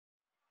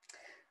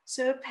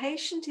So a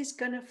patient is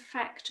going to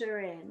factor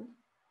in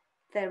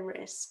their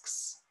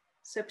risks.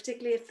 So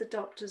particularly if the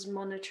doctor's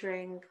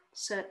monitoring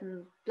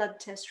certain blood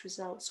test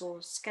results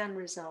or scan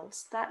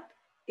results, that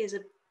is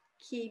a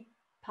key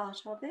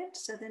part of it.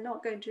 So they're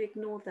not going to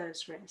ignore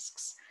those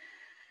risks.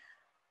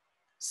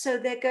 So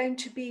they're going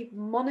to be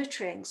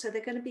monitoring, so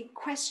they're going to be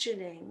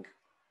questioning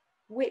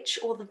which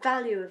or the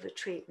value of a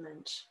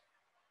treatment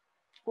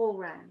all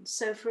round.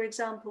 So for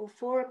example,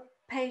 for a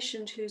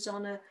patient who's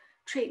on a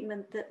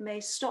treatment that may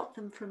stop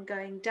them from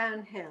going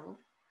downhill,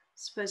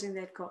 supposing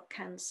they've got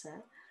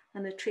cancer,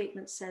 and the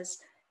treatment says,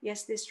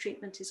 yes, this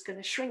treatment is going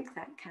to shrink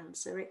that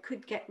cancer, it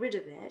could get rid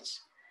of it,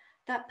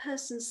 that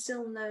person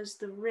still knows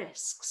the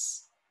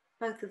risks,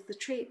 both of the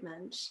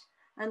treatment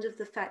and of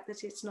the fact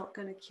that it's not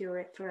going to cure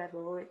it forever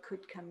or it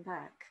could come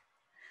back.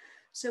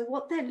 So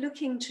what they're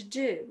looking to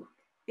do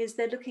is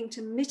they're looking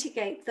to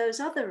mitigate those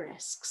other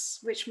risks,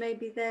 which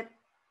maybe their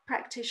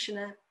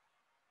practitioner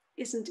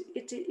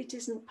it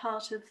isn't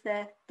part of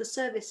the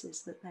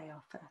services that they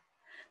offer.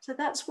 So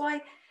that's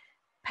why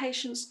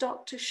patients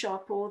doctor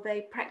shop or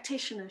they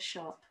practitioner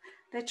shop.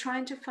 They're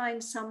trying to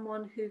find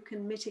someone who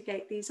can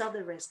mitigate these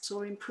other risks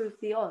or improve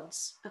the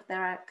odds of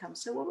their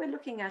outcomes. So what we're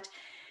looking at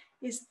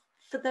is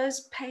for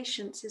those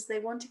patients is they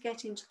want to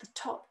get into the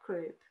top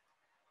group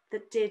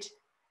that did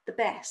the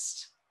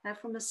best. Now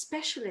from a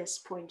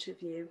specialist point of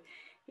view,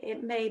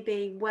 it may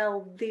be,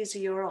 well, these are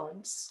your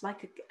odds,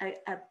 like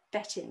a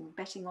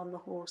betting on the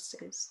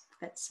horses,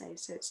 let's say.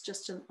 So it's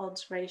just an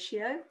odds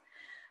ratio.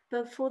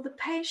 But for the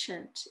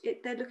patient,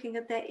 they're looking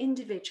at their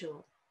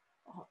individual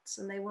odds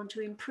and they want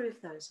to improve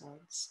those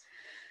odds.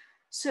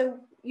 So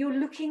you're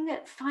looking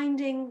at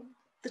finding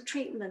the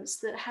treatments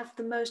that have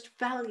the most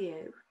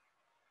value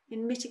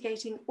in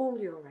mitigating all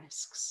your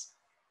risks.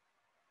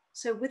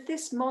 So with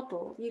this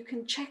model, you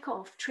can check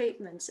off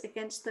treatments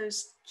against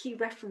those key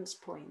reference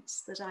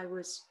points that I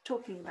was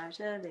talking about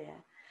earlier,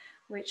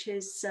 which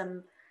is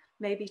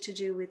maybe to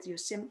do with your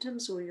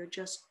symptoms or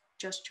just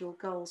your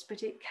goals,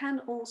 but it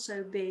can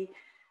also be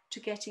to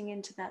getting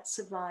into that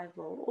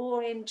survival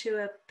or into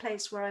a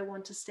place where I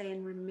want to stay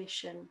in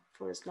remission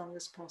for as long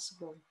as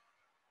possible.